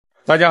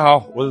大家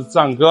好，我是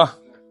藏哥。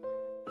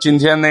今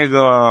天那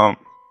个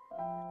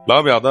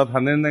老表的他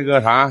的那个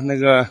啥那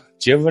个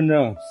结婚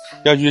证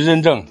要去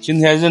认证，今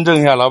天认证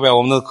一下，老表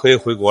我们都可以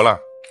回国了，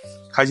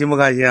开心不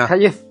开心啊？开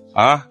心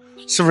啊！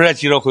是不是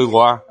急着回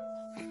国啊？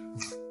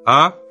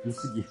啊？你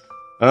自己。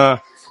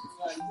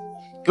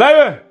来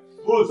人，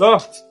走，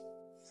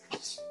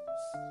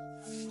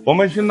我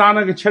们去拿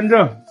那个签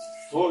证。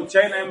哦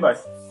 ，China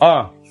Embassy。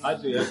啊。啊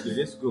对啊对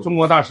 ，Let's go。中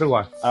国大使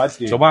馆。啊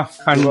对。走吧，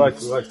看走吧。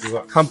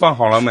看办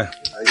好了没？哎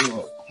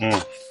呦。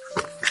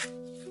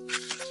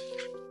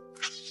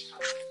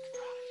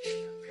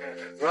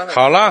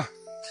好了，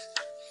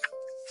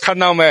看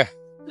到没？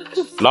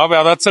老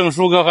表的证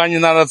书跟安吉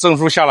娜的证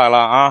书下来了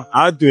啊！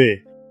啊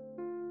对。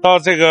到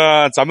这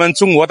个咱们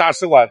中国大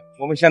使馆，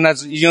我们现在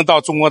已经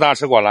到中国大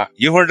使馆了。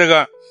一会儿这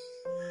个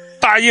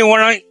大印往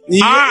上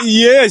啊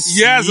 ，yes，OK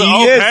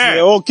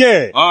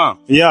啊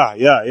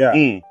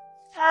 ，yeah，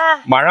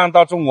马上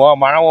到中国，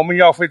马上我们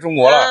要飞中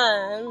国了，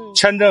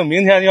签证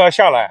明天就要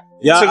下来，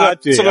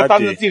这个单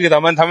子递给他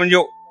们，他们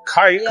就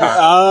看一看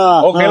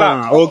啊 ，OK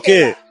了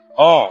 ，OK，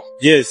 哦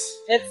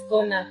 ，Yes，Let's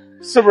go now。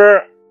是不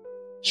是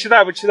期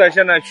待不期待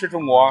现在去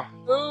中国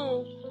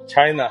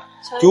？China。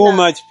Too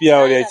much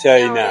漂亮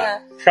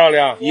China。漂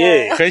亮，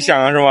耶，很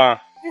想是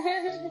吧？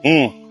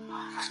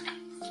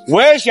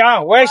我也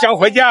想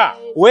回家，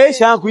我也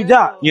想回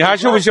家。你还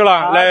去不去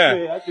了？来，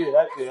对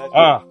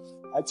啊，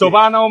走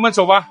吧，那我们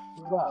走吧。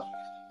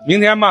明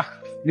天吧，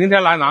明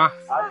天来拿。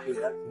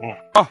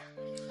好，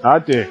啊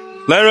对，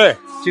莱瑞，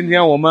今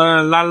天我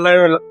们拉莱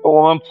瑞，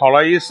我们跑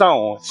了一上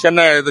午，现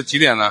在都几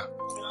点了？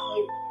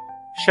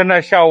现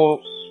在下午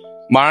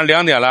马上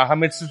2点了，还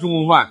没吃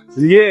中午饭。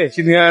耶，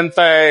今天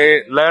带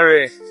莱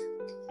瑞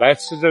来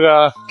吃这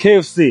个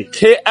KFC。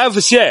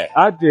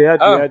啊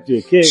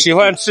对，喜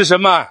欢吃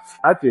什么？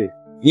啊对，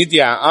你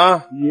点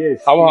啊， yes，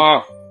 好不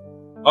好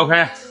 ？OK。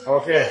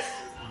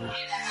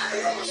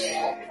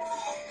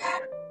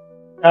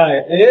哎，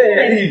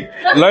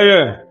来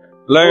人，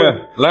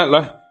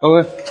来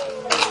 ，OK，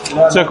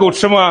 这够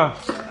吃吗？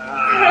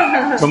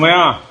怎么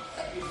样？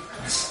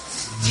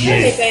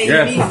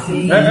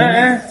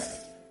哎，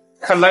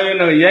看来人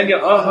那个眼睛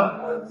啊，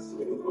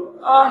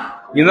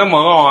你那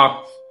么高啊？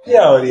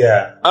漂亮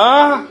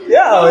啊，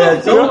漂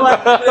亮，中国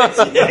客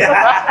气。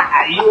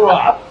哎呦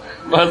啊，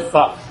我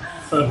操！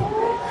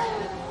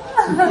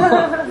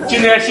今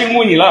天辛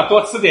苦你了，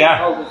多吃点。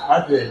啊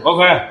对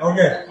 ，OK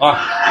啊，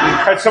你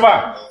快吃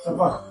吧。吃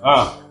饭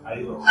啊。哎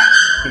呦。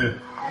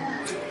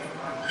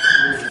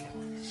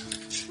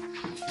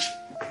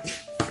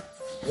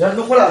人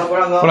都回来了，郭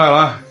大哥。回来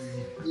了。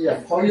耶，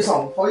跑一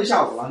上午，跑一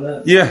下午了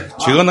呢。耶，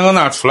几个那个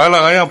拿出来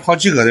了，还要跑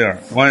几个地儿？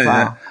完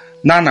了，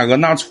拿那个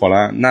拿错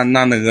了，拿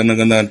他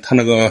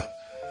那个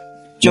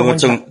结婚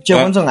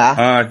证啊，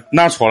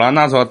拿错了，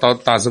到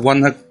大使馆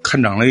他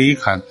看账了一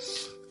看，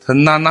他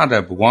拿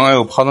这不光，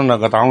又跑到那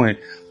个单位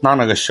拿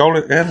那个小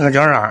的，哎，那个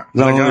叫啥？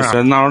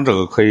拿着这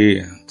个可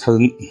以，他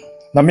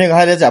那明个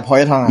还得再跑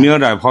一趟啊？明个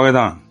再跑一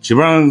趟，基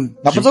本上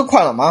那不走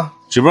快了吗？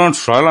基本上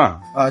出来了。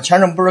签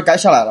证不是该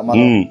下来了吗？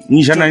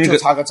你现在就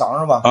差个章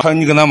是吧？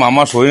你跟他妈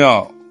妈说一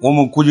下，我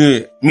们估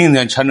计明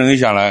天签证一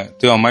下来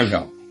都要买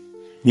票。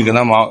你跟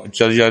他妈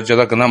叫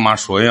他跟他妈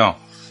说一样，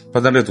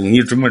把他的东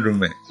西准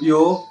备。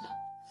You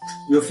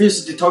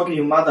face talking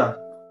your mother,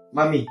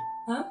 mommy.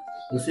 Huh?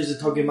 You face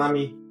talking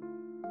mommy.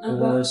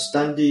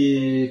 Stand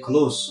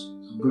close,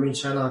 going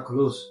China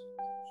close.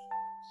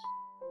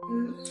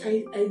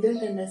 I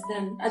don't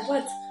understand. At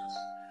what?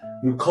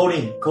 You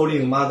calling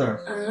your mother.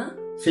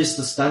 Face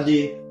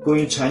standing,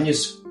 going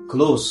Chinese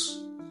close.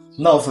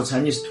 Now for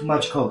Chinese too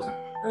much cold.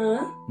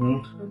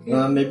 Okay.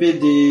 Maybe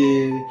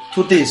the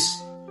 2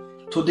 days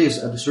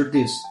and 3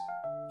 days.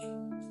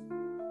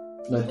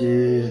 Like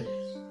the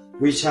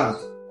WeChat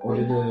or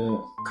the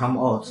come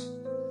out.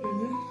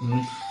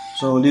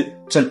 So 你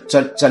这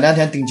2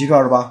天订机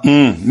票是吧？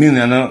明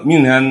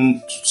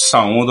天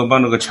上午都把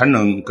那个签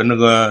证跟那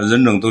个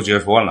认证都结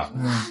束完了。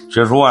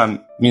结束完，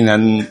明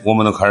天我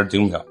们都开始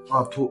订票。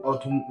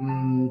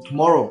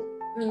Tomorrow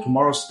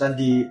stand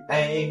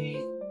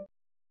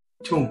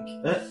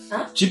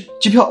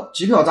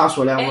机票咋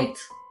说呢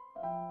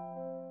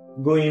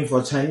 ？Going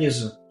for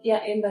Chinese. Yeah,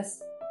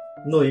 embassy.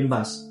 No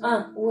embassy.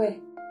 Where?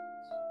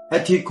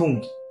 IT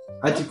空。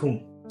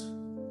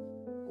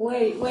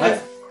Where?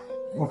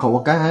 我靠！我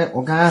刚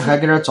才还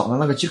给这找的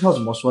那个机票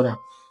怎么说的？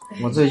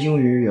我这英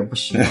语也不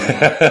行。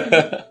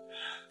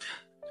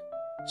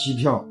机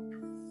票，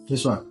这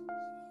算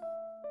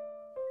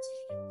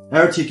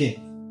air ticket.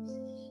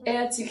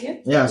 Air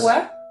ticket? Yes.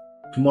 Where?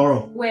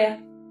 Tomorrow. Where?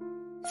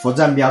 For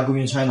Zambia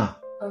going China.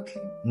 Okay.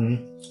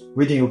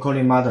 Waiting you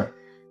calling mother.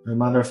 My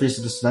mother face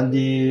the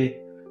standing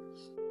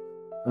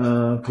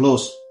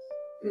close.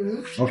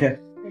 Okay.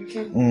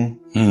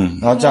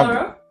 然后这样。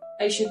Tomorrow?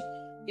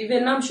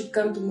 Vietnam should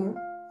come tomorrow.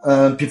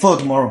 Before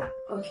tomorrow.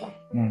 Okay.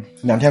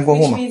 2天过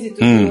后嘛。Which means it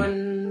will be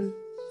on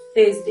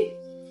Thursday.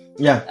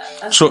 Yeah.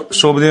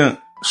 说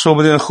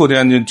不定后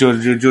天就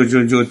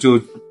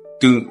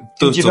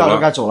订机票都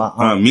该走了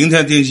明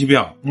天订机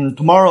票。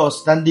Tomorrow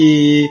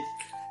standing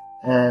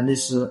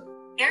this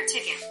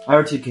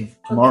Air ticket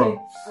tomorrow.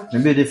 Okay.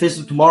 Maybe the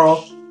first tomorrow,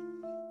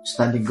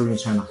 standing going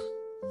China.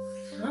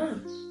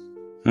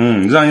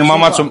 让你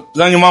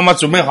妈妈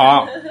准备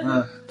好。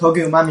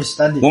Talking mommy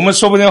standing. 我们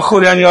说不定后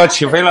天就要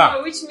起飞了。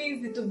Which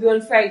means it will be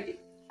on Friday.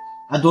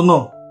 I don't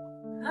know.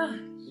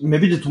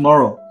 Maybe the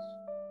tomorrow.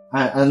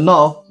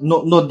 No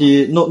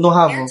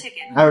have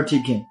air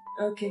ticket.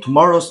 Okay.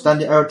 Tomorrow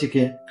standing air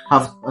ticket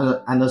have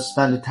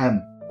understand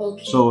time.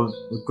 Okay. So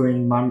we're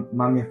going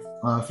mommy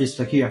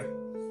first here.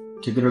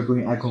 Together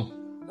going echo.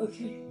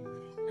 Okay.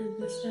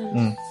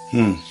 Understand.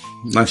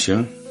 那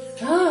行。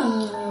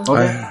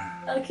Okay.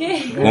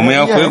 我们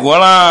要回国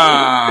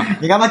啦！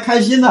你看他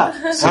开心的，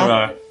是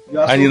吧？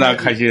安妮娜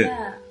开心，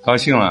高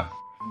兴了。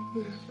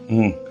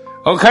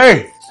OK。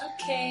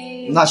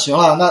Okay. 那行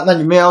了，那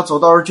你们也要走，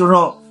到时候就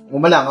剩我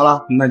们两个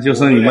了。那就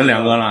剩你们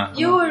两个了。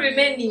You will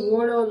remain in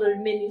one of the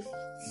remaining.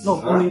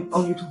 No,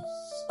 only two.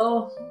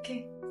 Oh,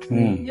 okay.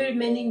 You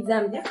remain in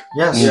Zambia.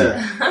 Yes.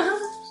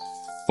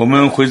 我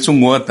们回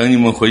中国等你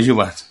们回去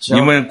吧。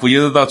你们估计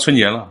都到春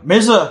节了。没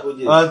事，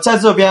在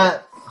这边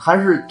还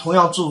是同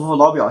样祝福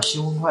老表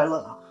新婚快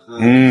乐。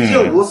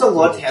幸福生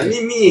活甜蜜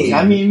蜜，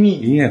甜蜜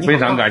蜜。非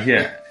常感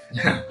谢。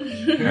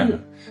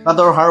那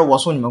到时候还是我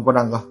送你们过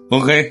战哥。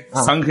OK，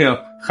 thank you。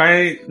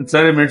还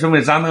在那边准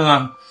备咋弄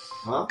啊？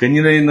给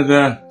你的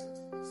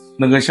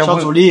那个小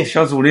助理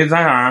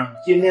咋样？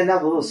今天他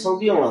不是生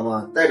病了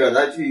吗？带着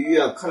他去医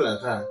院看了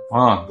看。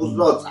不知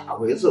道咋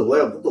回事，我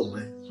也不懂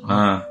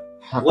哎。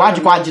呱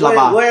唧了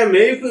吧？我也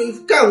没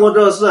干过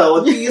这事，我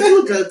第一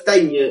次带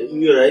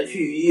女人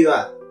去医院。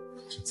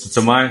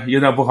怎么有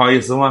点不好意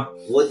思吗？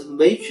我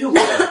没去过，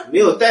没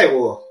有带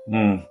过。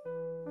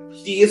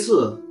第一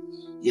次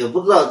也不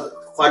知道，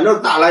反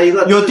正打了一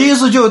个。有第一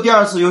次就有第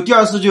二次，有第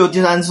二次就有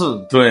第三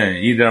次。对，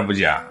一点不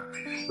假。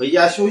回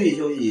家休息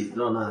休息，知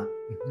道吗？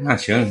那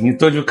行，你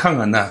多去看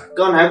看他。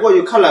刚才过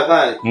去看了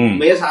看，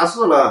没啥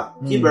事了，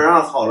基本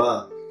上好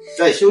了。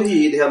再休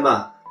息一天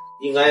吧，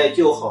应该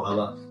就好了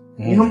吧。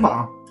你很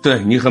棒，对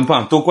你很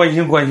棒，多关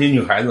心关心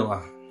女孩子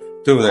吧，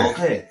对不对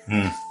 ？OK，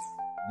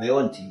 没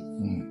问题。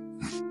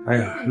哎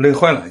呀，累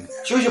坏了。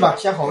休息吧，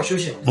先好好休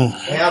息。等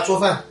一下做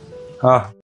饭。